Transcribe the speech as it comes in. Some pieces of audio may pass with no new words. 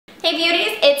Hey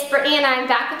beauties, it's Brittany and I'm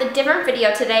back with a different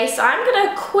video today. So I'm going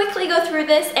to quickly go through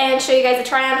this and show you guys the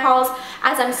try-on hauls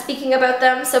as I'm speaking about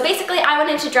them. So basically I went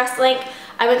into DRESSLINK,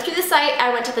 I went through the site,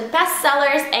 I went to the best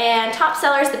sellers and top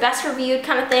sellers, the best reviewed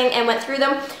kind of thing, and went through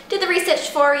them, did the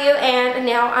research for you, and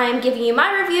now I'm giving you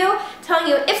my review, telling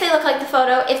you if they look like the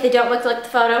photo, if they don't look like the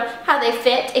photo, how they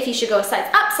fit, if you should go a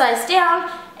size up, size down.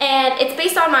 And it's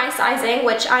based on my sizing,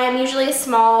 which I am usually a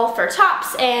small for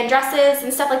tops and dresses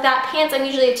and stuff like that. Pants, I'm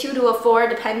usually a 2 to a 4,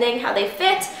 depending how they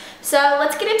fit. So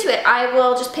let's get into it. I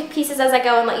will just pick pieces as I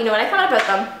go and let you know what I thought about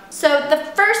them. So the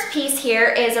first piece here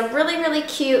is a really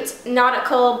cute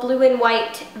nautical blue and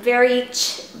white, very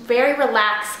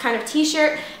relaxed kind of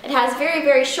t-shirt. It has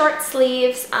very short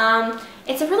sleeves.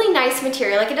 It's a really nice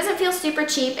material. Like, it doesn't feel super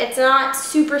cheap. It's not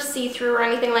super see-through or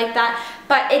anything like that,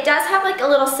 but it does have like a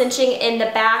little cinching in the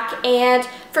back. And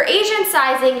for Asian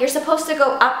sizing, you're supposed to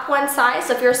go up one size.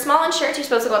 So if you're a small in shirts, you're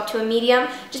supposed to go up to a medium,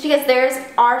 just because theirs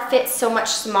are fit so much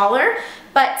smaller.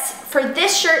 But for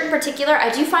this shirt in particular,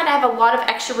 I do find I have a lot of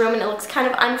extra room and it looks kind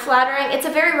of unflattering. It's a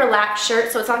very relaxed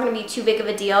shirt, so it's not going to be too big of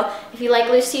a deal. If you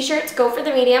like loose t-shirts, go for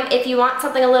the medium. If you want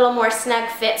something a little more snug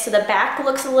fit so the back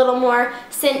looks a little more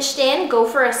cinched in, go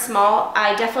for a small.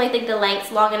 I definitely think the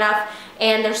length's long enough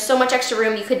and there's so much extra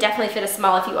room, you could definitely fit a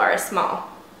small if you are a small.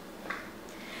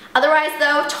 Otherwise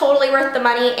though, totally worth the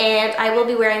money, and I will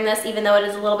be wearing this even though it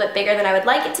is a little bit bigger than I would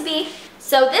like it to be.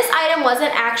 So this item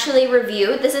wasn't actually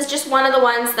reviewed. This is just one of the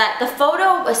ones that the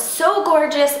photo was so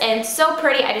gorgeous and so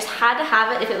pretty, I just had to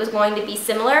have it if it was going to be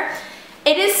similar.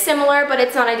 It is similar, but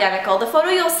it's not identical. The photo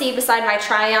you'll see beside my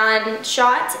try-on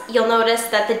shot, you'll notice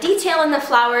that the detail in the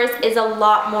flowers is a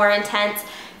lot more intense.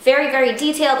 Very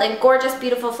detailed and gorgeous,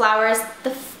 beautiful flowers.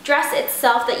 The dress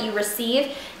itself that you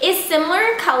receive is similar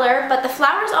in color, but the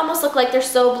flowers almost look like they're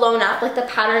so blown up, like the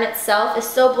pattern itself is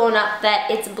so blown up that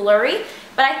it's blurry.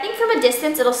 But I think from a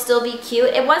distance it'll still be cute.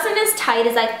 It wasn't as tight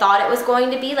as I thought it was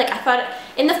going to be. Like, I thought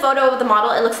in the photo of the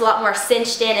model it looks a lot more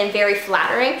cinched in and very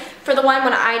flattering. For the one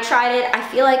when I tried it, I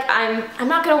feel like I'm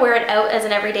not going to wear it out as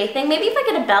an everyday thing. Maybe if I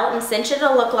get a belt and cinch it,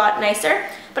 it'll look a lot nicer.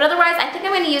 But otherwise, I think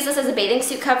I'm going to use this as a bathing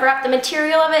suit cover-up. The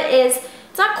material of it is,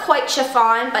 it's not quite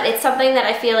chiffon, but it's something that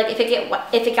I feel like if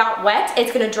it got wet,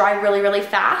 it's going to dry really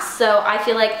fast. So I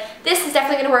feel like this is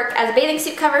definitely going to work as a bathing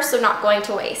suit cover, so not going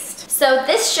to waste. So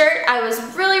this shirt I was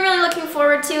really looking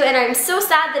forward to, and I'm so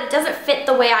sad that it doesn't fit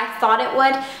the way I thought it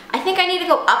would. I think I need to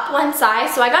go up one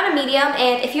size, so I got a medium,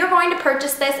 and if you're going to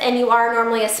purchase this and you are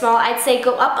normally a small, I'd say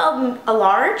go up a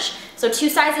large, so 2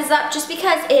 sizes up, just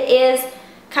because it is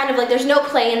kind of like there's no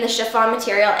play in the chiffon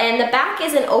material, and the back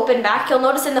is an open back. You'll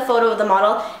notice in the photo of the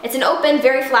model, it's an open,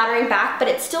 very flattering back, but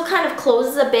it still kind of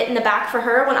closes a bit in the back for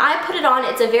her. When I put it on,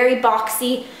 it's a very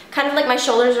boxy, kind of like my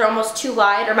shoulders are almost too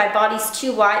wide, or my body's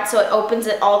too wide, so it opens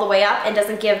it all the way up and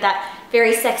doesn't give that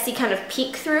very sexy kind of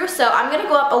peek through. So I'm going to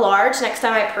go up a large next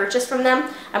time I purchase from them.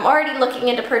 I'm already looking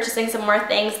into purchasing some more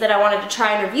things that I wanted to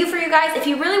try and review for you guys. If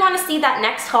you really want to see that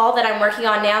next haul that I'm working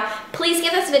on now, please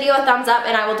give this video a thumbs up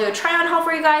and I will do a try-on haul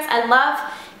for you guys. I love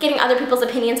getting other people's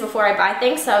opinions before I buy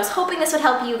things, so I was hoping this would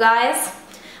help you guys.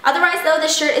 Otherwise though,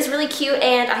 this shirt is really cute,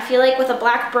 and I feel like with a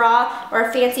black bra or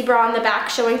a fancy bra on the back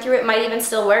showing through, it might even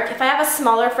still work. If I have a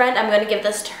smaller friend, I'm going to give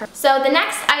this to her. So the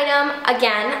next item,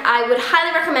 again, I would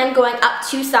highly recommend going up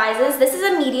 2 sizes. This is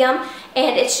a medium,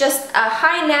 and it's just a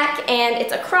high neck, and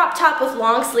it's a crop top with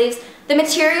long sleeves. The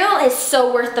material is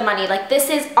so worth the money. Like, this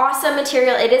is awesome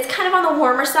material. It is kind of on the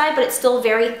warmer side, but it's still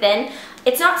very thin.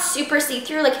 It's not super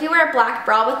see-through. Like, if you wear a black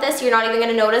bra with this, you're not even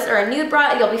going to notice, or a nude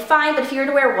bra, you'll be fine. But if you were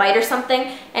to wear white or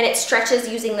something and it stretches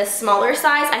using this smaller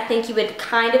size, I think you would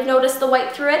kind of notice the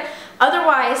white through it.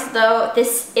 Otherwise though,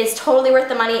 this is totally worth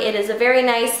the money. It is a very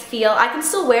nice feel. I can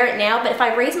still wear it now, but if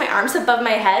I raise my arms above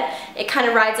my head, it kind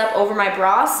of rides up over my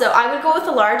bra. So I would go with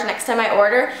a large next time I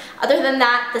order. Other than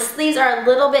that, the sleeves are a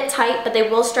little bit tight, but they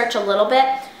will stretch a little bit.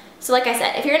 So like I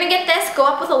said, if you're going to get this, go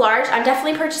up with a large. I'm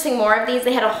definitely purchasing more of these.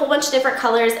 They had a whole bunch of different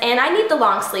colors, and I need the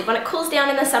long sleeve. When it cools down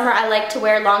in the summer, I like to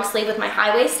wear long sleeve with my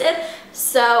high-waisted,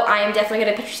 so I am definitely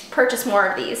going to purchase more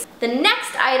of these. The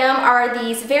next item are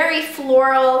these very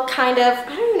floral kind of,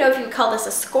 I don't even know if you would call this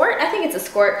a skirt. I think it's a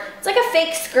skirt. It's like a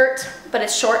fake skirt, but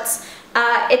it's shorts.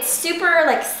 It's super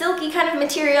like silky kind of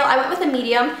material. I went with a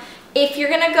medium. If you're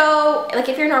going to go, like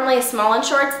if you're normally a small in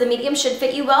shorts, the medium should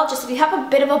fit you well. Just if you have a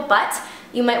bit of a butt,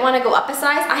 you might want to go up a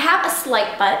size. I have a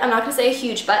slight butt. I'm not going to say a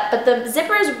huge butt, but the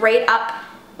zipper is right up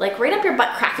your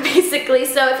butt crack basically.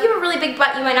 So if you have a really big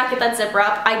butt, you might not get that zipper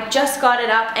up. I just got it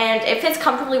up, and it fits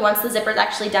comfortably once the zipper is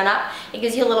actually done up. It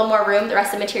gives you a little more room. The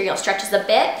rest of the material stretches a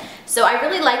bit. So I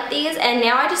really like these, and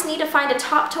now I just need to find a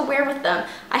top to wear with them.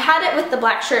 I had it with the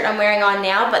black shirt I'm wearing on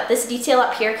now, but this detail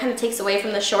up here kind of takes away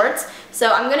from the shorts.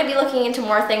 So I'm going to be looking into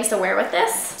more things to wear with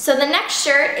this. So the next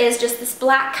shirt is just this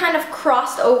black kind of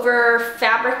crossed over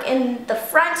fabric in the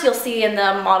front. You'll see in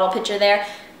the model picture there.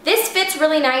 This fits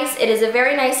really nice. It is a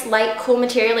very nice, light, cool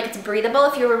material. Like, it's breathable.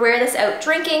 If you were to wear this out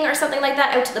drinking or something like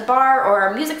that, out to the bar or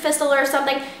a music festival or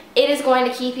something, it is going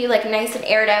to keep you like nice and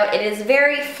aired out. It is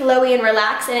very flowy and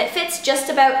relaxed, and it fits just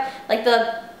about like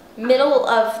the middle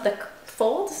of the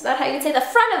fold. Is that how you'd say? The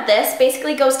front of this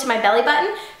basically goes to my belly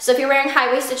button. So if you're wearing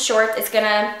high-waisted shorts, it's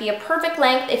gonna be a perfect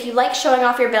length. If you like showing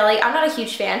off your belly, I'm not a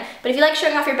huge fan, but if you like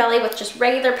showing off your belly with just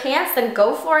regular pants, then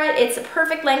go for it. It's a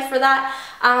perfect length for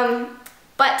that.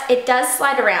 But it does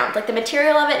slide around. Like, the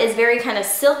material of it is very kind of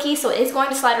silky, so it is going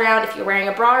to slide around if you're wearing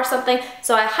a bra or something.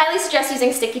 So I highly suggest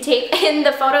using sticky tape. In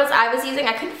the photos I was using,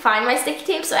 I couldn't find my sticky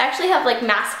tape, so I actually have like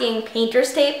masking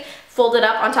painter's tape folded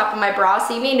up on top of my bra,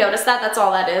 so you may notice that. That's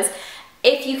all that is.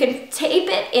 If you can tape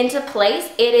it into place,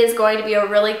 it is going to be a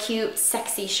really cute,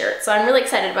 sexy shirt. So I'm really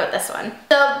excited about this one.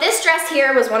 So this dress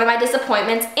here was one of my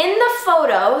disappointments. In the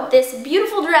photo, this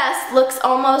beautiful dress looks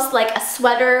almost like a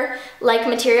sweater-like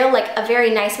material, like a very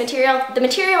nice material. The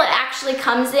material it actually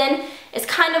comes in is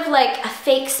kind of like a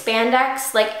fake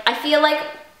spandex. Like, I feel like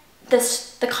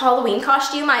the Halloween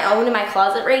costume I own in my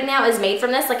closet right now is made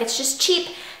from this. Like, it's just cheap.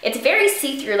 It's very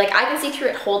see-through. Like, I can see through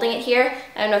it holding it here.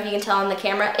 I don't know if you can tell on the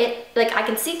camera. Like, I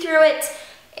can see through it.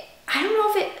 I don't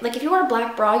know if it, like, if you wore a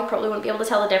black bra, you probably wouldn't be able to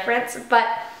tell the difference, but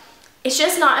it's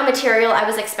just not a material I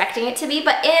was expecting it to be.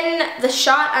 But in the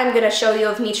shot I'm gonna show you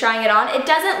of me trying it on, it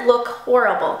doesn't look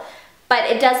horrible, but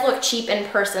it does look cheap in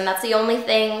person. That's the only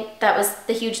thing that was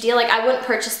the huge deal. Like, I wouldn't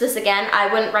purchase this again.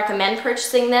 I wouldn't recommend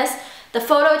purchasing this. The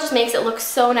photo just makes it look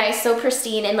so nice, so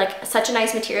pristine, and like such a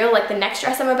nice material. Like the next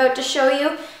dress I'm about to show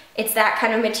you, it's that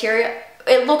kind of material.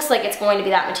 It looks like it's going to be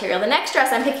that material. The next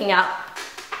dress I'm picking up,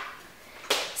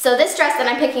 so this dress that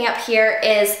I'm picking up here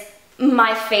is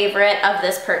my favorite of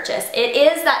this purchase. It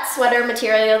is that sweater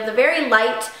material, the very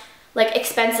light, like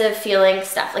expensive feeling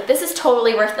stuff. Like, this is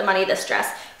totally worth the money, this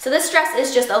dress. So this dress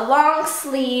is just a long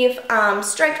sleeve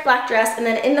striped black dress, and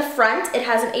then in the front it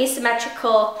has an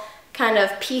asymmetrical kind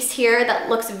of piece here that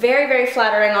looks very, very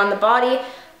flattering on the body.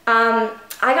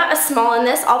 I got a small in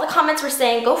this. All the comments were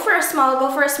saying, go for a small, go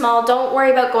for a small. Don't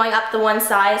worry about going up the one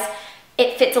size.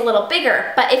 It fits a little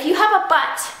bigger. But if you have a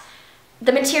butt,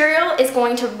 the material is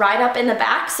going to ride up in the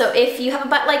back. So if you have a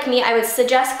butt like me, I would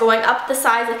suggest going up the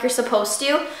size like you're supposed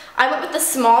to. I went with the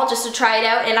small just to try it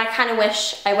out, and I kind of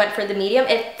wish I went for the medium.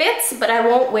 It fits, but I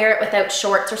won't wear it without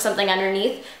shorts or something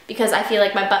underneath because I feel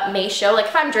like my butt may show. Like,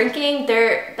 if I'm drinking,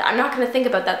 I'm not going to think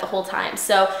about that the whole time.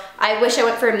 So I wish I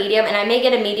went for a medium, and I may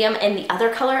get a medium in the other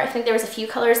color. I think there was a few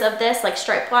colors of this, like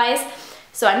stripe-wise.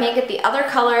 So I may get the other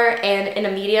color and in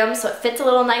a medium, so it fits a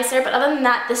little nicer. But other than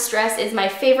that, this dress is my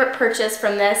favorite purchase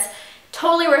from this.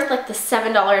 Totally worth like the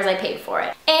 $7 I paid for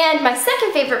it. And my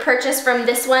second favorite purchase from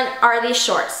this one are these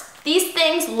shorts. These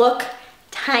things look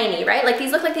tiny, right? Like,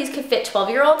 these look like these could fit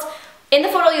 12-year-olds. In the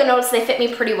photo, you'll notice they fit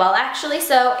me pretty well, actually.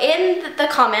 So in the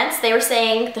comments, they were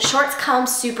saying the shorts come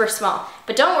super small.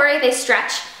 But don't worry, they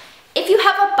stretch. If you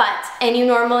have a butt and you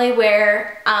normally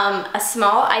wear a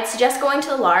small, I'd suggest going to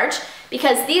the large,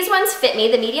 because these ones fit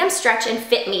me. The mediums stretch and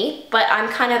fit me, but I'm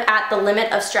kind of at the limit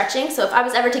of stretching. So if I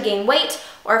was ever to gain weight,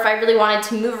 or if I really wanted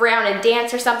to move around and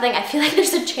dance or something, I feel like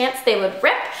there's a chance they would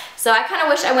rip. So I kind of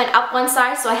wish I went up one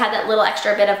size so I had that little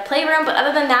extra bit of playroom. But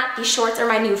other than that, these shorts are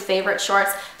my new favorite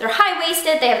shorts. They're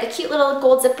high-waisted, they have the cute little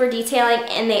gold zipper detailing,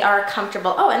 and they are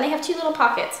comfortable. Oh, and they have 2 little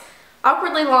pockets.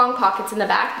 Awkwardly long pockets in the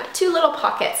back, but 2 little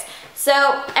pockets.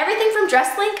 So everything from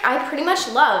DRESSLINK I pretty much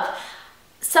love.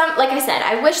 Like I said,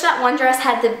 I wish that one dress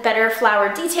had the better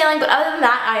flower detailing, but other than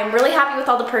that, I am really happy with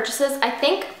all the purchases. I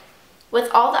think with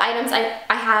all the items I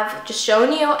have just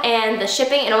shown you and the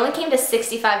shipping, it only came to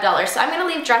 $65. So I'm going to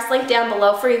leave DRESSLINK down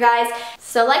below for you guys.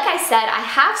 So like I said, I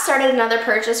have started another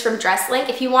purchase from DRESSLINK.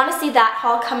 If you want to see that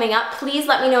haul coming up, please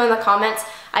let me know in the comments.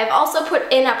 I've also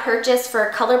put in a purchase for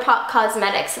ColourPop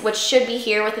Cosmetics, which should be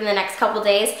here within the next couple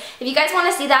days. If you guys want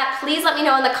to see that, please let me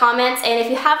know in the comments, and if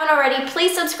you haven't already,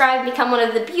 please subscribe and become one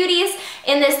of the beauties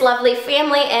in this lovely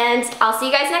family, and I'll see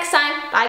you guys next time. Bye!